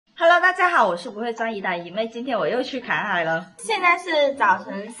大家好，我是不会抓鱼的姨妹，今天我又去赶海了。现在是早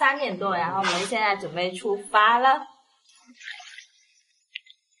晨3点多，然后我们现在准备出发了。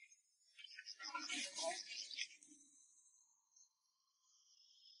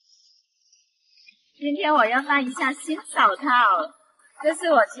今天我要戴一下新手套，这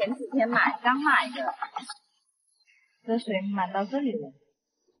是我前几天刚买的。这水满到这里了，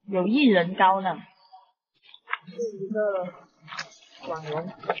有1人高呢。是一个网笼，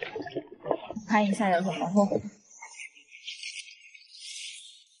看一下有什么货。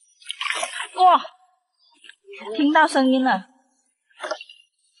哇，听到声音了。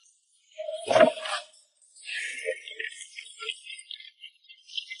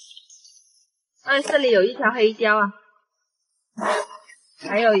这里有一条黑鲷啊，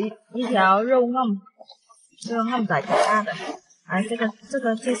还有一条肉鲳，这个鲳仔挺大的。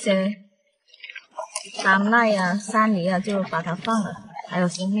这些丹麦啊、山梨啊，就把它放了。还有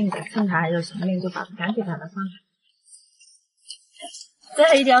生命的，趁它还有生命，就赶紧把它放了。这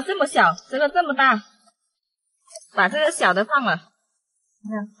黑鲷这么小，这个这么大，把这个小的放了，你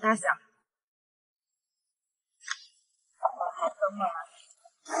看大小。哇，好生猛啊！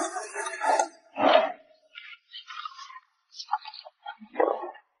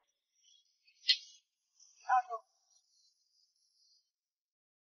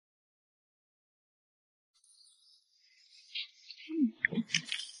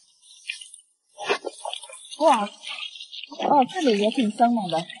哇，这里也挺生猛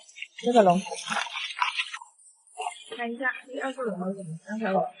的，这个龙。看一下第2个龙有什么？刚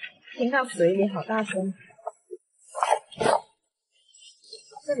才我听到水里好大声。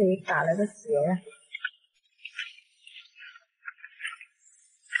这里打了个结啊。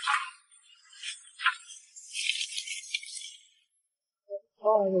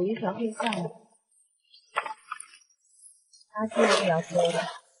有一条黑象，它是比较多的。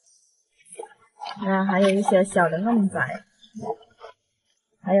还有一些小的鲳仔，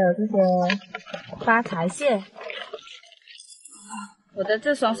还有这些发财蟹。我的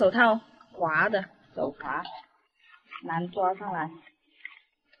这双手套滑的，手滑，难抓上来，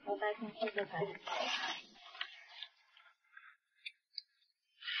要戴上这个才。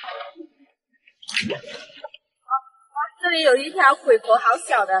这里有一条鬼婆，好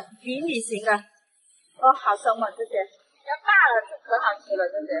小的，迷你型的。好生猛这些，要大了就可好吃了，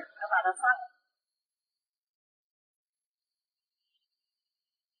这些要把它放了。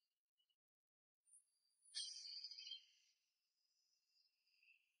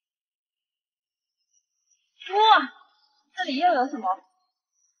哇，这里又有什么？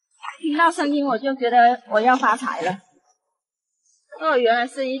听到声音我就觉得我要发财了。原来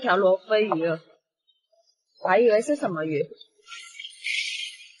是一条罗非鱼了，我还以为是什么鱼。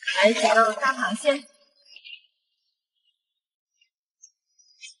还有几个大螃蟹。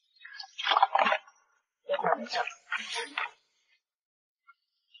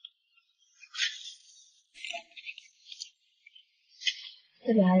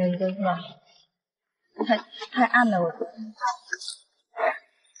这里还有一个是吧？太暗了，我看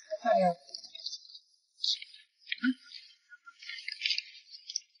有。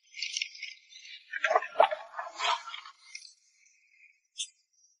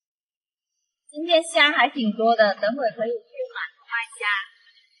今天虾还挺多的，等会可以去码头卖虾。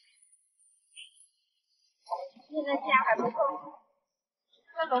现在虾还不错。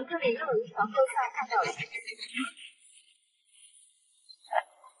这笼子里又有一条后菜，看到了。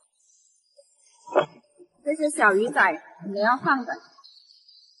这些小鱼仔你要放的。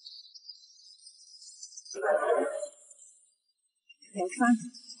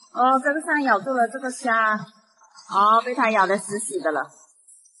这个上咬住了这个虾，被它咬得死死的了。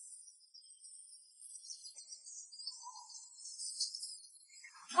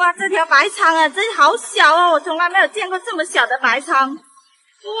哇，这条白鲳啊，这好小哦，我从来没有见过这么小的白鲳。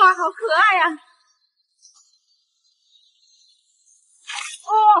哇，好可爱啊！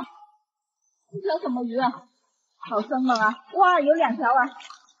这条什么鱼啊？好生猛啊！哇，有2条啊！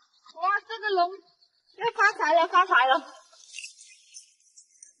哇，这个龙要发财了，发财了！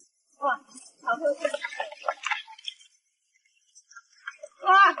哇，好特色！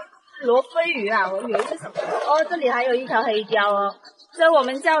哇，罗非鱼啊，我以为是什么？这里还有一条黑鲷哦，这我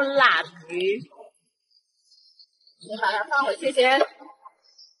们叫懒鱼。你把它放回去先。这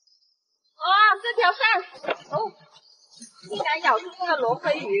条上，竟然咬住这个罗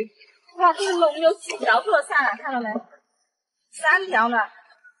非鱼！哇，这个龙有几条坐上啊？看到没？3条呢。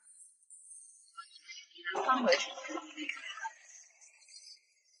放回去。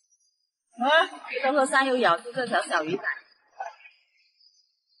这个上又咬住这条小鱼仔。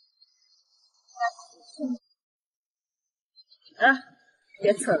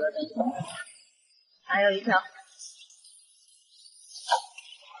别扯了的。还有一条，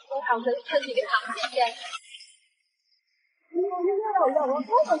我好像这几个螃蟹先。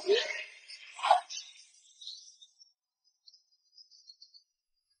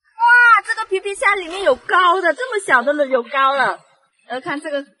哇，这个皮皮虾里面有膏的，这么小的有膏了。看这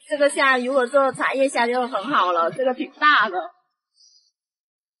个虾，如果做茶叶虾就很好了，这个挺大的。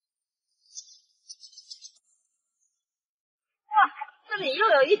哇，这里又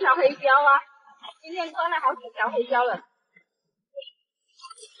有一条黑鲷啊！今天抓了好几条黑鲷了。哇，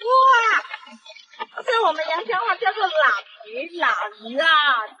这我们阳江话叫做喇鱼啊！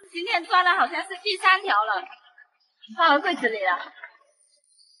今天抓的好像是第3条了，放到柜子里了。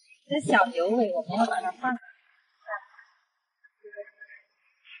这小牛尾我们要把它放。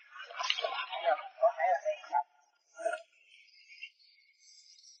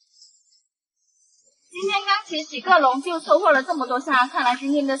今天刚起几个笼就收获了这么多虾，看来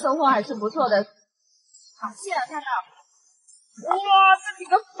今天的收获还是不错的。螃蟹看到，哇，这几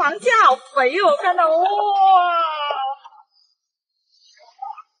个螃蟹好肥哦，看到哇，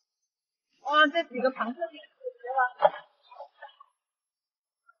哇，这几个螃蟹挺肥的。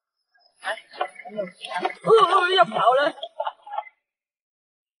哎，没有虾，要跑了。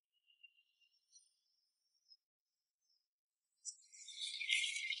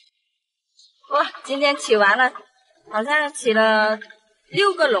哇，今天起完了，好像起了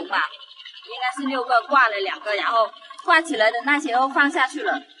6个笼吧，应该是6个，挂了2个，然后挂起来的那些又放下去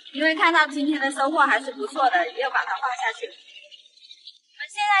了。因为看到今天的收获还是不错的，又把它放下去。我们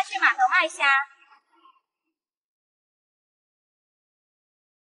现在去码头卖虾。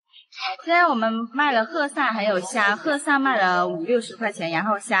现在我们卖了鹤鳝还有虾，鹤鳝卖了50-60块钱，然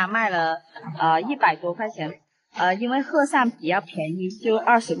后虾卖了100多块钱。因为鹤鳝比较便宜，就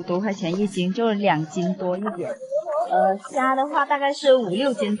20多块钱1斤，就2斤多一点。虾的话大概是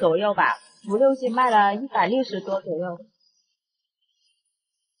5-6斤左右吧，5-6斤卖了160多左右。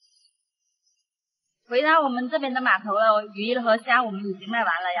回到我们这边的码头了，鱼和虾我们已经卖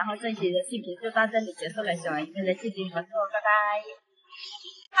完了，然后这期的视频就到这里结束了，喜欢鱼妹的视频关注我，拜拜。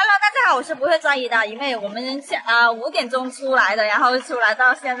Hello， 大家好，我是不会抓鱼的鱼妹。我们5点钟出来的，然后出来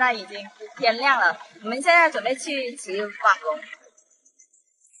到现在已经天亮了。我们现在准备去骑网龙。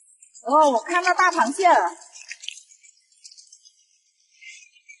哦，我看到大螃蟹了。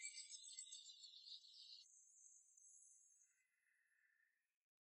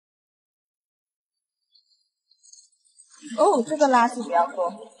哦，这个垃圾比较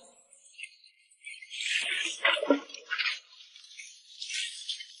多。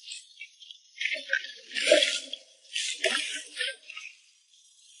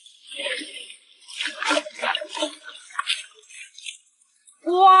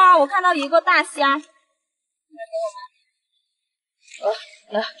哇，我看到一个大虾。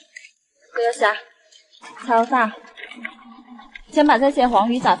来，这个虾超大。先把这些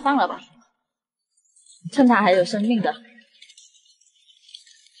黄鱼仔放了吧，趁它还有生命的。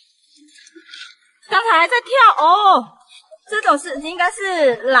刚才还在跳哦，这种应该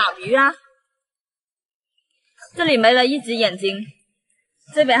是喇鱼啊。这里没了一只眼睛，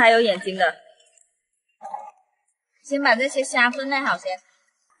这边还有眼睛的。先把这些虾分类好先，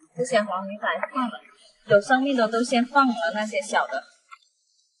这些黄鱼仔放了，有生命的都先放了，那些小的。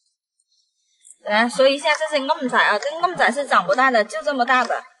来说一下这些鳟仔啊，这鳟仔是长不大的，就这么大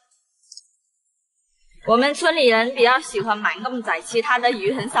的。我们村里人比较喜欢买鳟仔，其他的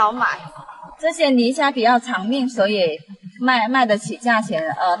鱼很少买。这些泥虾比较长命，所以卖得起价钱，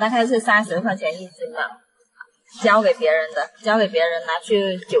大概是30块钱1斤吧。交给别人的，交给别人拿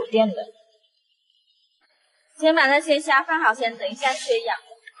去酒店的。先把那些虾放好先，等一下缺氧。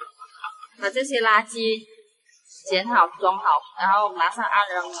把这些垃圾捡好装好，然后马上按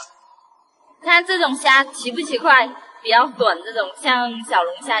扔了。看这种虾起不起快，比较短，这种像小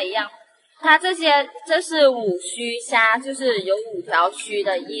龙虾一样。它这是5须虾，就是有5条须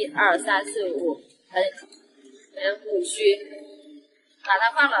的，1、2、3、4、5，5须。把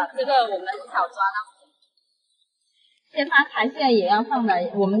它放了，这个我们很少抓到。先发财蟹也要放的，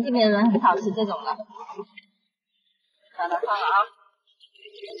我们这边人很少吃这种的。把它放了啊！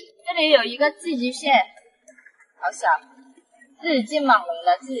这里有一个寄居蟹，好小，自己进网笼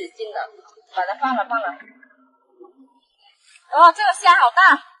的，自己进的，把它放了。哦，这个虾好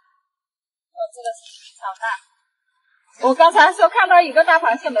大！哦，这个好大！我刚才说看到一个大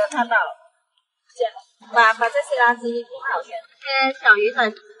螃蟹，没有看到，捡了。把这些垃圾捡好先。这些小鱼仔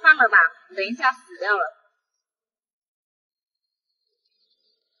放了吧，等一下死掉了。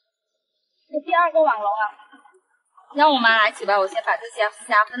这第2个网笼啊，让我妈来起吧，我先把这些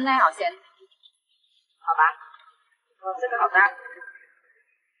虾分类好先，好吧？哦，这个好大。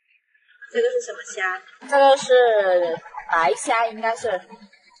这个是什么虾？这个是白虾，应该是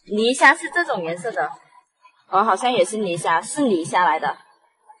泥虾，是这种颜色的。哦，好像也是泥虾，是泥虾来的。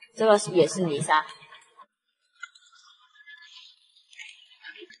这个也是泥虾。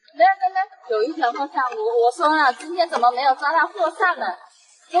那有一条货上，我说了，今天怎么没有抓到货上呢？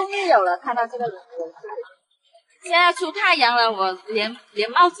终于有了，看到这个人。现在出太阳了，我连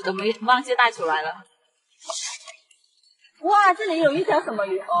帽子都忘记带出来了。哇，这里有一条什么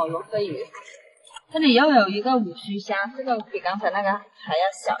鱼？哦，罗非鱼。这里又有一个五须虾，这个比刚才那个还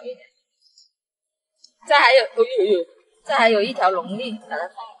要小一点。这还有，这还有一条龙利，把它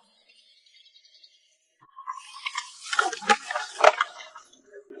放。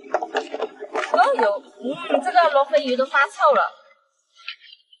哦，这个罗非鱼都发臭了，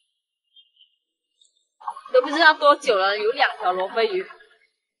都不知道多久了，有2条罗非鱼，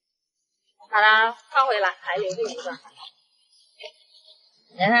把它放回来海里里吧。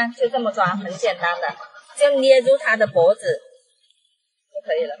你看，就这么抓，很简单的，就捏住它的脖子就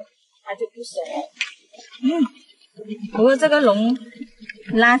可以了，它就不松了。不过这个龙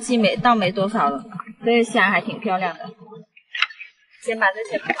垃圾没多少了，这个虾还挺漂亮的。先把这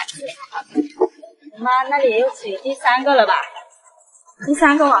些放进去。妈，那里又起第3个了吧？第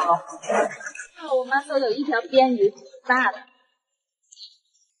3个网哦。我妈说有一条边鱼大的。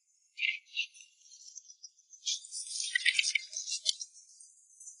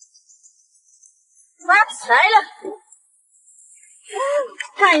哇，来了！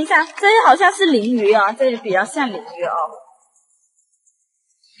看一下，这好像是鲮鱼哦，这里比较像鲮鱼哦。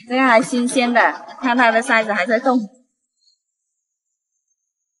这个还新鲜的，看它的鳃子还在动。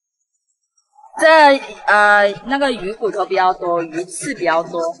这那个鱼骨头比较多，鱼刺比较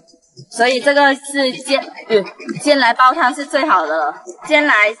多，所以这个是煎来煲汤是最好的，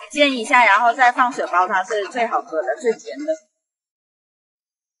煎一下，然后再放水煲汤是最好喝的，最甜的。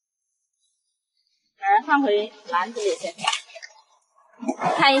把它放回篮子里先。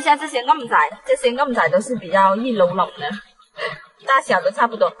看一下这些鵪仔都是比较一篓篓的，大小都差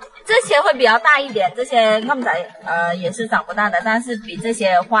不多。这些会比较大一点，这些鵪仔也是长不大的，但是比这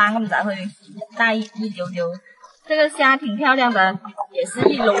些花鵪仔会大一丢丢。这个虾挺漂亮的，也是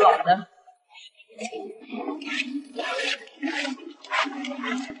一篓篓的。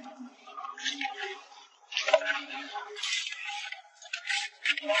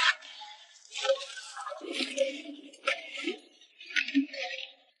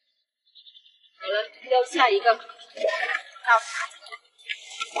好了，又下一个。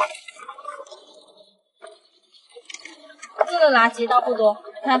这个垃圾倒不多，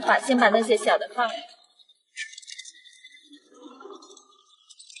先把那些小的放。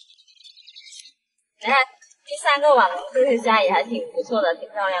你看第3个网龙，这些虾也还挺不错的，挺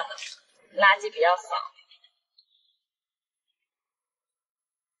漂亮的，垃圾比较少。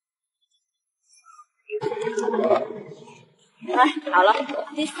哎，好了，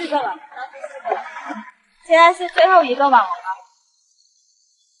第4个了，现在是最后一个网龙了。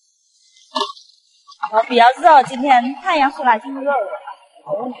我比较热，今天太阳出来挺热的。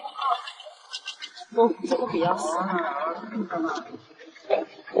不，这个比较湿。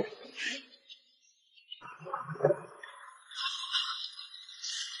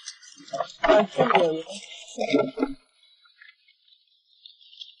这里有一个。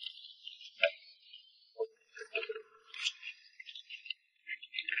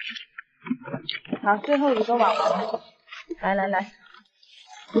好，最后一个网龙，来，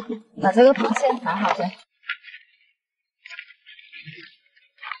把这个螃蟹拿好先。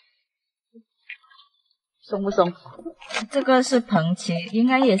松不松？这个是蓬鳍，应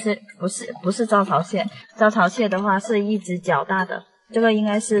该也是不是招潮蟹。招潮蟹的话是一只脚大的，这个应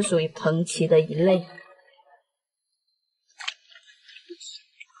该是属于蓬鳍的一类。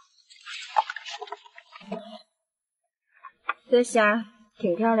这虾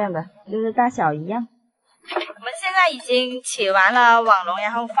挺漂亮的，就是大小一样。我们现在已经起完了网笼，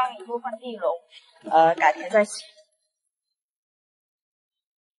然后放一部分地笼，改天再洗。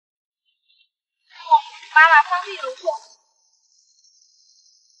妈妈放地笼过。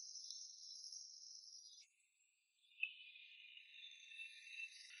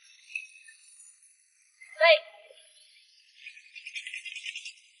对。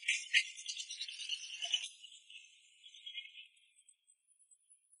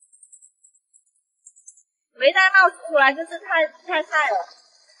没戴帽子出来就是太晒了。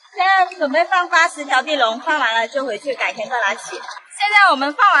现在准备放80条地笼，放完了就回去，改天再来洗。现在我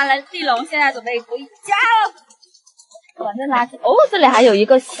们放完了地笼，现在准备回家了。把这垃圾，哦，这里还有一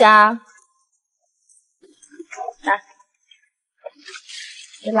个虾，来，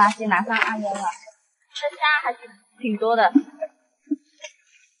这垃圾拿上岸扔了。这虾还挺多的，